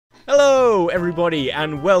everybody,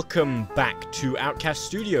 and welcome back to Outcast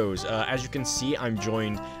Studios. As you can see, I'm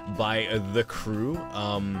joined by the crew.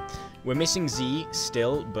 We're missing Z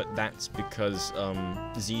still, but that's because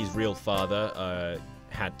Z's real father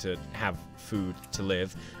had to have food to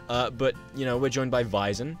live. But you know, we're joined by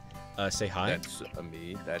Vysern. Say hi. That's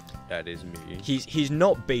me. That is me. He's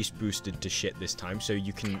not base boosted to shit this time, so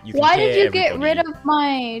you can Why hear did you everybody. get rid of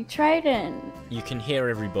my trident? You can hear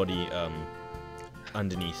everybody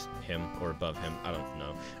underneath him or above him. I don't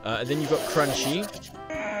know. Then you've got Crunchy,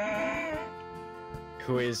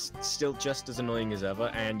 who is still just as annoying as ever,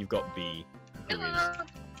 and you've got B, who is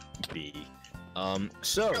B.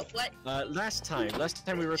 Last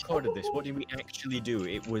time we recorded this, what did we actually do?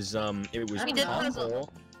 It was We did puzzle.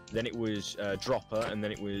 Then it was Dropper, and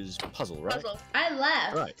then it was Puzzle, right? Puzzle. I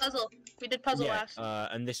left. Right. Puzzle. We did puzzle last.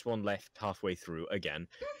 And this one left halfway through again.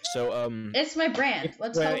 So It's my brand.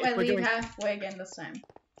 Let's hope I leave going... halfway again this time.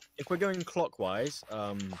 If we're going clockwise,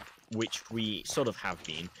 which we sort of have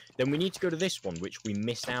been, then we need to go to this one, which we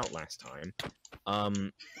missed out last time.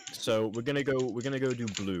 So we're gonna go do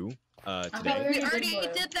blue today. We already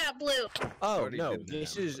did that blue. Oh no,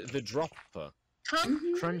 this is the Dropper.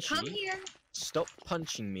 Crunchy. Come here. Stop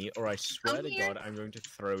punching me, or I swear to God, I'm going to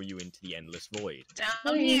throw you into the endless void. Down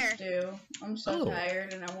Please here. do. I'm so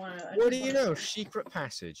tired, and I want to. What do you know? Secret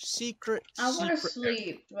passage. Secret. I want to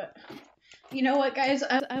sleep, but you know what, guys?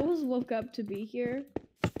 I was woke up to be here.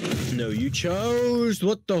 No, you chose.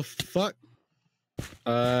 What the fuck?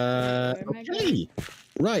 Okay.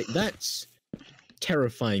 Right, that's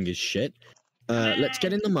terrifying as shit. Let's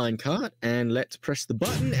get in the minecart and let's press the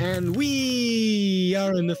button, and we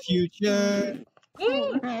are in the future.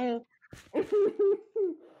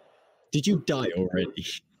 Did you die already?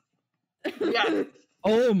 Yeah.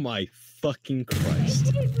 Oh my fucking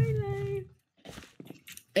Christ.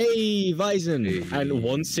 Hey, Vysern. Hey. And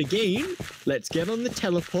once again, let's get on the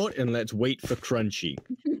teleport and let's wait for Crunchy.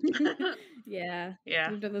 Yeah.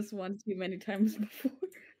 Yeah. We've done this one too many times before.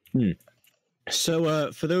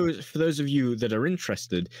 So, for those of you that are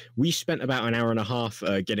interested, we spent about an hour and a half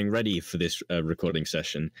getting ready for this recording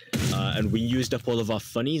session, and we used up all of our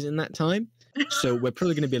funnies in that time. So we're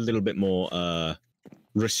probably going to be a little bit more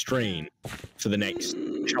restrained for the next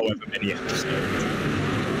however many episodes.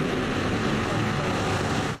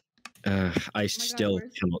 I still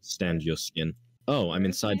cannot stand your skin. Oh, I'm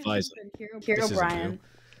inside Vysern. Hero Brian.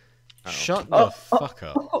 Shut the fuck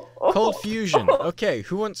up. Cold Fusion. Okay,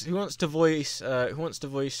 who wants to voice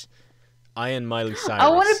Iron Miley Cyrus? I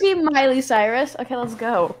want to be Miley Cyrus. Okay, let's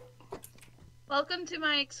go. Welcome to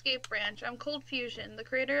my escape branch. I'm Cold Fusion, the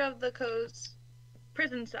creator of the Co's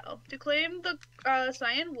prison cell. To claim the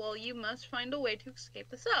Cyan wool, you must find a way to escape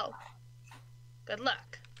the cell. Good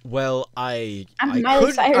luck. Well, I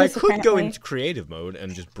Miley Cyrus, could go apparently. into creative mode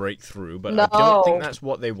and just break through, but No. I don't think that's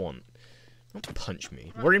what they want. Don't punch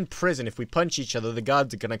me. We're in prison. If we punch each other, the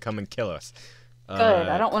guards are gonna come and kill us. Good.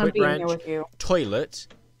 I don't want to quick be in branch, here with you. Toilet,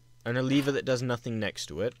 and a lever that does nothing next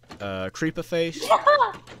to it. Creeper face,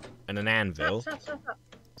 and an anvil.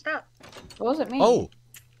 Stop. What does it mean? Oh,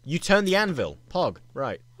 you turn the anvil. Pog.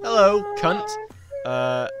 Right. Hello, cunt.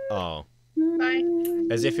 Oh. Bye.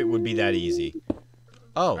 As if it would be that easy.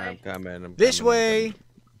 Oh. I'm coming. This way.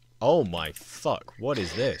 Oh my fuck. What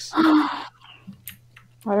is this?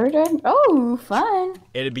 What are we doing? Oh, fun.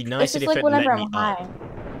 It'd be nice This if is like it let whenever me I'm up.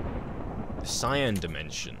 high. Cyan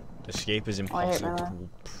Dimension. Escape is impossible.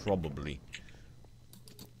 Probably.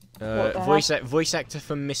 Voice actor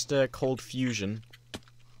for Mr. Cold Fusion.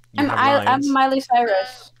 You have I'm lines. Miley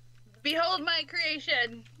Cyrus. Behold my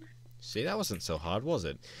creation. See, that wasn't so hard, was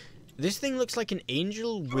it? This thing looks like an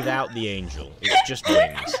angel without the angel. It's just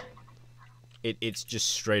wings. It's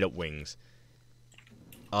just straight up wings.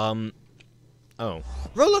 Oh.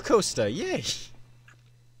 Roller coaster, yay!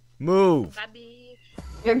 Move!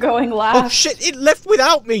 You're going Oh last. shit, it left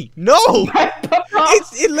without me! No!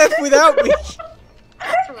 It left without me!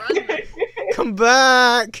 Come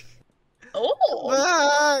back! Oh.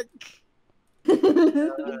 Back!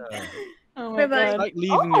 Oh my Bye-bye. It's god. like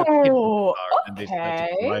leaving your kid in the car and they have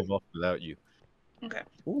to okay. drive off without you. Okay.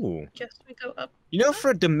 Ooh. Guess we go up. You know, for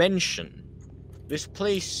a dimension, this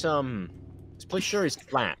place sure is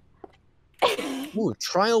flat. Ooh,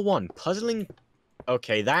 Trial 1, puzzling.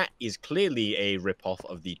 Okay, that is clearly a ripoff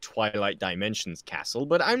of the Twilight Dimensions castle,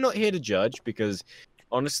 but I'm not here to judge because,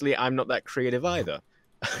 honestly, I'm not that creative either.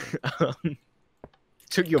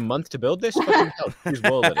 Took you a month to build this? Fucking hell, whose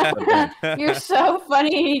world it is? You're so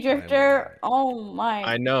funny, Drifter. Oh my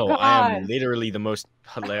I know, god. I am literally the most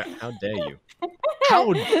hilarious. How dare you?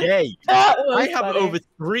 How dare you? That was I have funny. over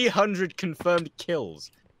 300 confirmed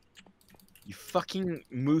kills. You fucking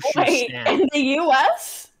moosh your Wait, stand. in the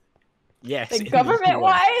U.S.? Yes. Like in the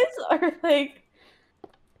government-wise, or like?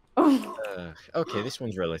 Okay, this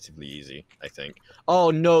one's relatively easy, I think.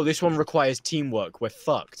 Oh no, this one requires teamwork. We're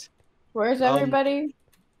fucked. Where's everybody?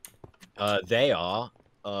 They are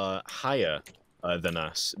higher than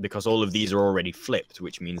us because all of these are already flipped,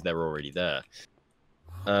 which means they're already there.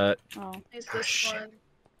 Oh. Is Oh, this shit. one?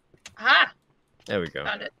 Aha! There we go.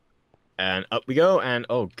 Found it. And up we go, and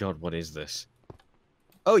oh god, what is this?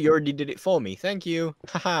 Oh, you already did it for me. Thank you.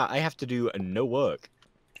 Haha, I have to do no work.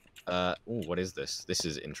 Ooh, what is this? This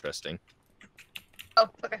is interesting. Oh,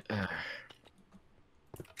 okay.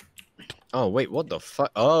 Oh, wait, what the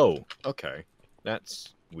fuck? Oh, okay.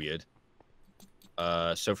 That's weird.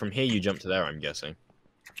 So from here you jump to there, I'm guessing.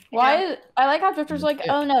 Why? I like how Drifter's like,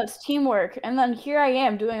 Yeah. oh no, it's teamwork, and then here I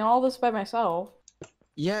am doing all this by myself.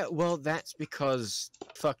 Yeah, well, that's because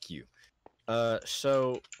fuck you.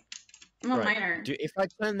 So I'm a right. minor. If I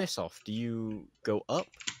turn this off, do you go up?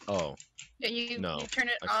 Oh, Yeah, you No, turn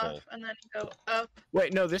it I off fall. and then go up.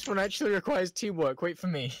 wait, no, this one actually requires teamwork. Wait for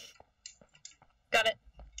me. Got it.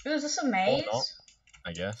 Is this a maze? not.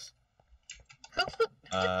 I guess.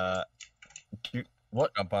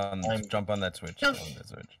 What? Jump on that switch. No. Jump on that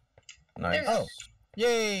switch. Nice. Oh,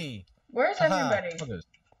 yay! Where's Haha, everybody?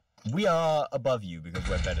 fuckers. We are above you because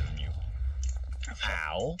we're better than you.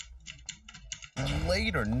 Ow.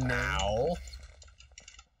 Later now. Ow.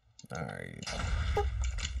 Alright.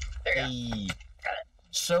 There you go. Hey.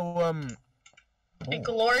 So, A ooh,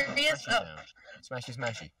 glorious smashy up. down. Smashy,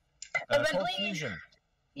 smashy. Eventually- Fusion.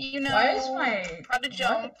 You know Why is my- how to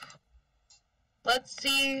jump. Let's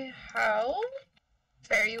see how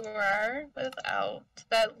fair you are without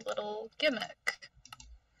that little gimmick.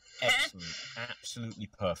 Excellent. Absolutely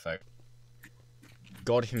perfect.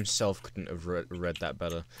 God himself couldn't have read that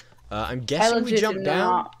better. I'm guessing we jump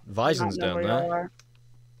down. Vysern's down there.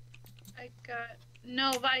 I got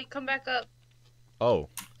no, Vi, come back up. Oh.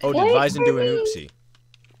 Oh, did Wait Vysern do for an me. oopsie?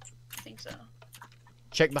 I think so.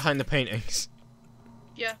 Check behind the paintings.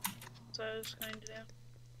 Yeah. That's what I was going to do.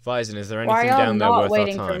 Vysern, is there Why are anything y'all down there not worth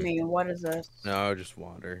waiting our for time? me? What is this? No, just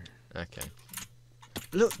water. Okay.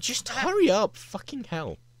 Look, just hurry up. Fucking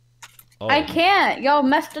hell. Oh. I can't. Y'all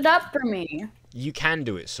messed it up for me. You can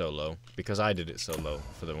do it solo, because I did it solo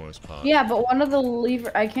for the most part. Yeah, but one of the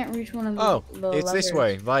lever, I can't reach one of the. Oh, the it's this levers.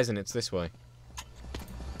 way. Vysern, it's this way.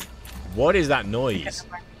 What is that noise?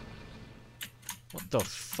 What the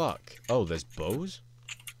fuck? Oh, there's bows?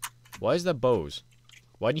 Why is there bows?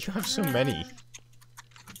 Why do you have so many?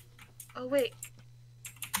 Oh wait.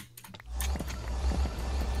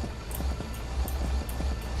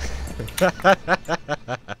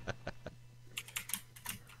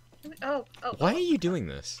 Oh. Why are you doing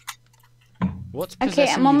this? What's Okay,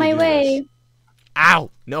 possessing I'm on you to my do way. this?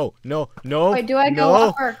 Ow! No, no, no. Wait, do I go no,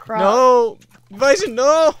 up or across? No! Vysern,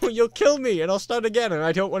 no! You'll kill me, and I'll start again, and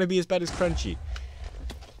I don't want to be as bad as Crunchy.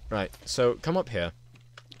 Right, so come up here.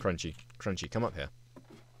 Crunchy, come up here.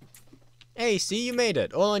 Hey, see, you made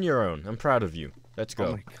it. All on your own. I'm proud of you. Let's go.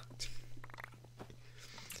 Oh my God.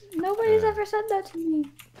 Nobody's ever said that to me.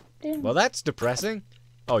 Damn. Well, that's depressing.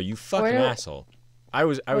 Oh, you fucking Where do- asshole. I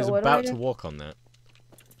was Wait, what do I about do? to walk on that.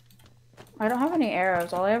 I don't have any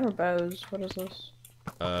arrows. All I have are bows. What is this?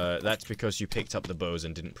 That's because you picked up the bows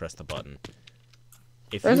and didn't press the button.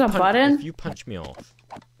 If There's you a button? If you punch me off,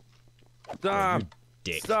 Stop!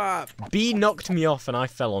 dick. Stop! B knocked me off and I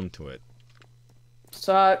fell onto it.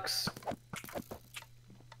 Sucks.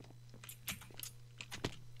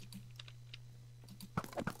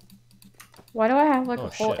 Why do I have like Oh, a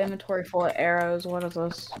whole shit. inventory full of arrows? What is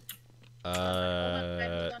this? Hold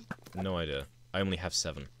on. No idea. I only have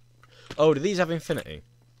 7. Oh, do these have infinity?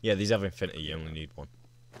 Yeah, these have infinity. You only need 1.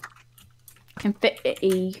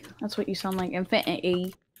 Infinity. That's what you sound like.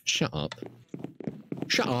 Infinity. Shut up.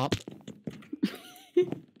 Shut up.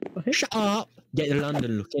 Shut up. Get the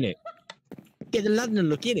London look in it. Get the London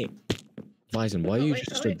look in it. Vysern, why you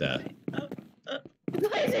just stood there?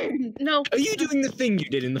 No. Are you doing the thing you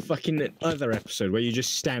did in the fucking other episode where you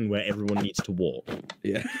just stand where everyone needs to walk?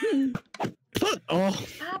 Yeah. Fuck off.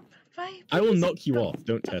 Stop. Vi, I will please. knock you off.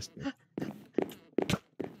 Don't test me.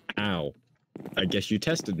 Ow. I guess you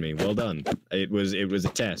tested me. Well done. It was a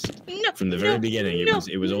test. No. From the very no, beginning, no,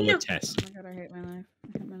 it was all no. a test. Oh my god, I hate my knife.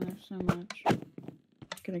 I hate my knife so much. I'm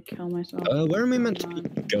gonna kill myself. Where am I meant to Oh be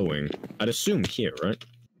God. going? I'd assume here, right?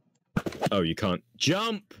 Oh, you can't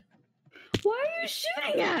jump. Why are you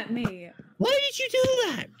shooting at me? Why did you do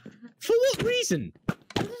that? For what reason?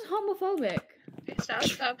 This is homophobic. Okay, stop.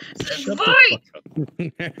 Shut the Vi!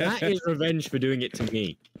 fuck up. That is revenge for doing it to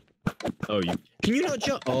me. Oh, can you not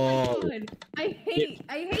jump? Oh, God. I hate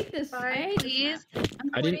this. I hate Please. this.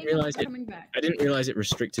 I didn't realize it. I didn't realize it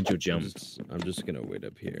restricted your jump. I'm just gonna wait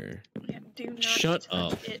up here. Yeah, do not Shut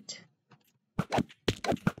touch up. it.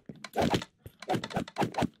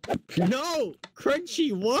 No,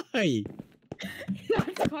 Crunchy, why?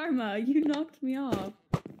 That's karma. You knocked me off.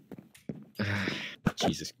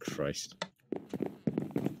 Jesus Christ.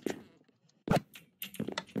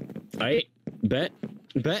 I bet.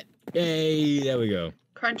 Hey, there we go.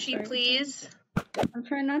 Crunchy, Sorry. please. I'm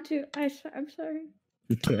trying not to. I'm sorry.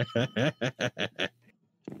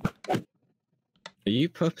 Are you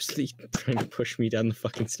purposely trying to push me down the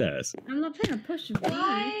fucking stairs? I'm not trying to push you.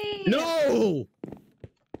 Why? No!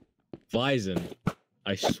 Vysern,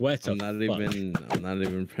 I swear to I'm not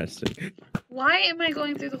even pressing. Why am I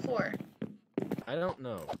going through the floor? I don't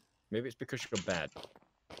know. Maybe it's because you're bad.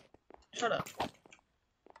 Shut up.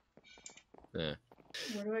 Yeah.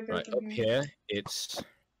 Where do I go Right, from up here, it's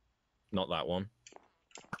not that one.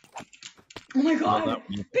 Oh my Not god! that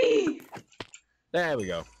one. B! There we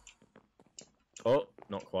go. Oh,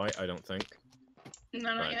 not quite, I don't think.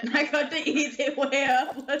 No, not Right. yet. I got the easy way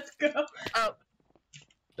up. Let's go. Oh,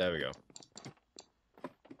 There we go.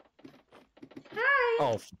 Hi!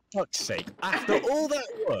 Oh, for fuck's sake. After all that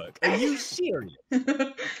work, are you serious?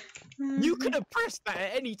 You could have pressed that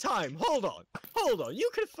at any time. Hold on. You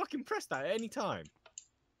could have fucking pressed that at any time.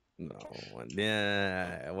 No,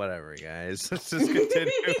 yeah, whatever, guys. Let's just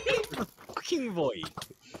continue. Fucking void.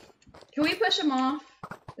 Can we push him off?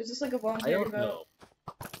 Is this like a I voluntary don't vote? know.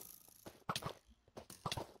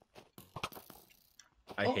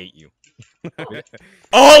 I Oh. hate you.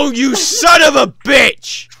 Oh, you son of a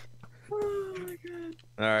bitch! Oh my god.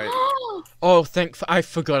 All right. Oh, I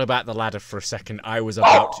forgot about the ladder for a second. I was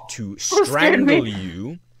about to strangle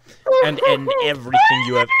you and end everything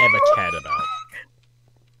you have ever cared about.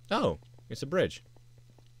 Oh, it's a bridge.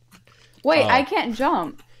 Wait, Oh. I can't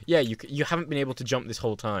jump. Yeah, you haven't been able to jump this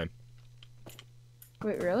whole time.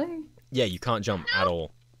 Wait, really? Yeah, you can't jump at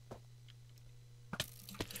all.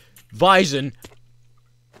 Vysern!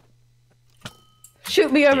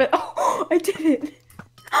 Shoot me over. Oh, I did it.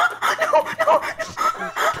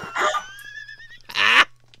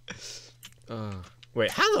 No.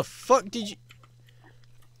 Wait, how the fuck did you...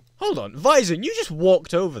 Hold on, Vysern, you just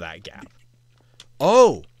walked over that gap.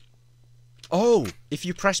 Oh! Oh, if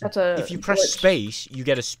you press glitch. space, you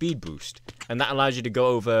get a speed boost, and that allows you to go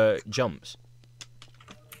over jumps.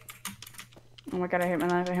 Oh my god, I hit my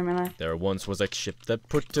life. There once was a ship that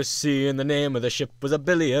put to sea, and the name of the ship was a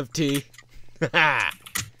billy of tea. Ha!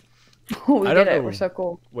 Oh, we I did don't it. know. We're so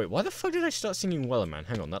cool. Wait, why the fuck did I start singing Wellerman?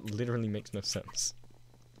 Hang on, that literally makes no sense.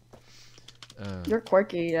 You're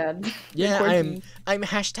quirky, Dad. Yeah, quirky. I'm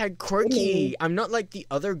hashtag quirky. I'm not like the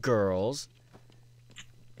other girls.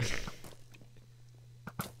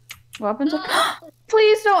 Weapons.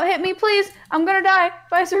 Please don't hit me, please. I'm gonna die.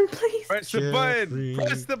 Vysern, please. Press the button.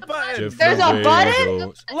 Press the button. There's a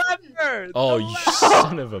button? Lever. Oh, the you lever.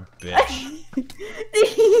 son of a bitch.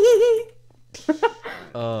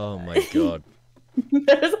 Oh my god.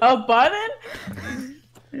 There's a button?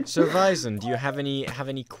 So Vysern, do you have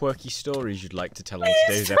any quirky stories you'd like to tell on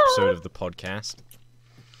today's episode of the podcast?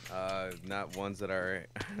 Not ones that are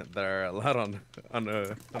allowed on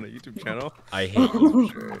a YouTube channel. I hate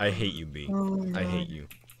you. I hate you, B. I hate you.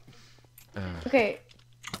 Okay.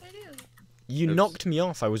 I do. You Oops. knocked me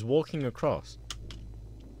off. I was walking across.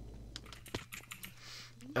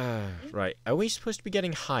 Right. Are we supposed to be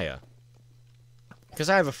getting higher? Because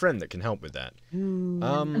I have a friend that can help with that.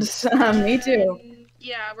 Me too.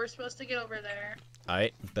 Yeah, we're supposed to get over there.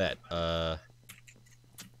 I bet.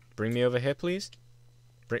 Bring me over here, please.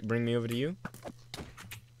 Bring me over to you.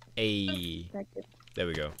 Hey. There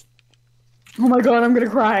we go. Oh my god, I'm gonna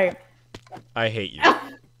cry. I hate you.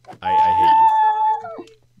 I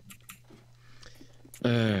hate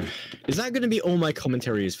you. Is that going to be all my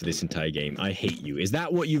commentary is for this entire game? I hate you. Is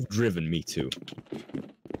that what you've driven me to?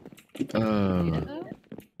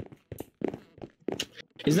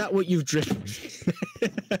 Is that what you've driven?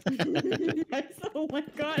 Oh my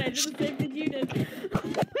god, I did the same thing you did. Oh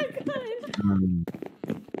my god.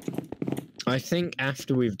 I think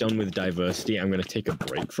after we've done with diversity, I'm going to take a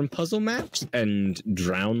break from puzzle maps and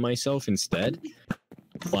drown myself instead.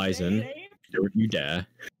 Vysern, don't you dare.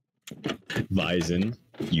 Vysern,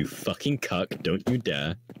 you fucking cuck, don't you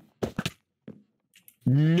dare.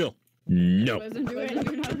 No. No. Vysern, do it.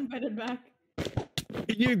 You're not invited back.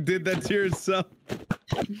 You did that to yourself.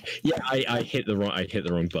 Yeah, I hit the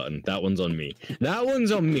wrong button. That one's on me. That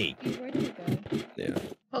one's on me. Where did it go? Yeah.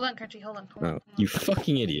 Hold on, Crunchy. Hold on. Oh. You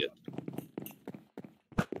fucking idiot.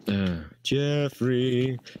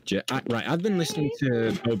 Jeffrey. Right, I've been listening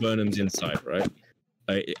to Bo Burnham's Inside, right?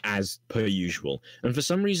 As per usual. And for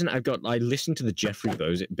some reason, I listened to the Jeffrey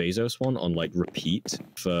Bezos one on like repeat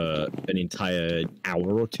for an entire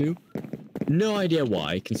hour or two. No idea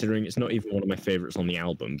why, considering it's not even one of my favorites on the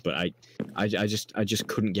album. But I just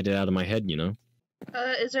couldn't get it out of my head, you know.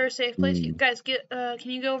 Is there a safe place? You guys can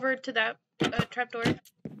you go over to that trapdoor?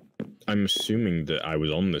 I'm assuming that I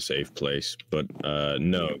was on the safe place, but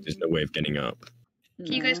no, there's no way of getting up.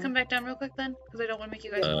 Can you guys come back down real quick then? Because I don't want to make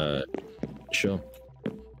you guys. Sure.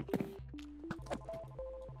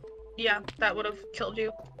 Yeah, that would have killed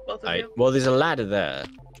you, both of you. Well, there's a ladder there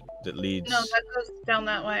that leads. No, that goes down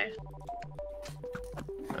that way.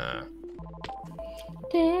 Are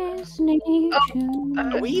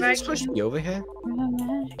we even supposed to be over here?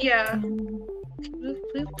 Yeah.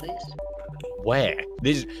 Move, please. Where?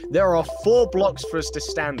 There are 4 blocks for us to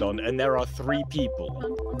stand on, and there are 3 people.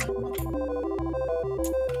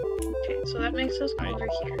 Okay, so that makes us over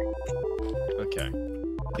here. Okay.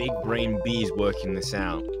 Big brain B's working this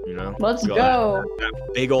out, you know? Let's go. That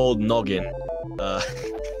big old noggin.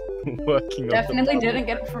 Working Definitely didn't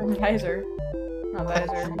get it from Vysern. Not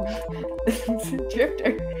Vysern.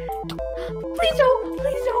 Drifter. Please don't!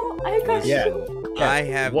 I got you. I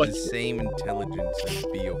have the same intelligence as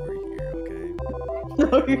B over here, okay?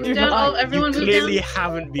 No, you do not. Everyone you clearly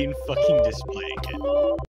haven't been fucking displaying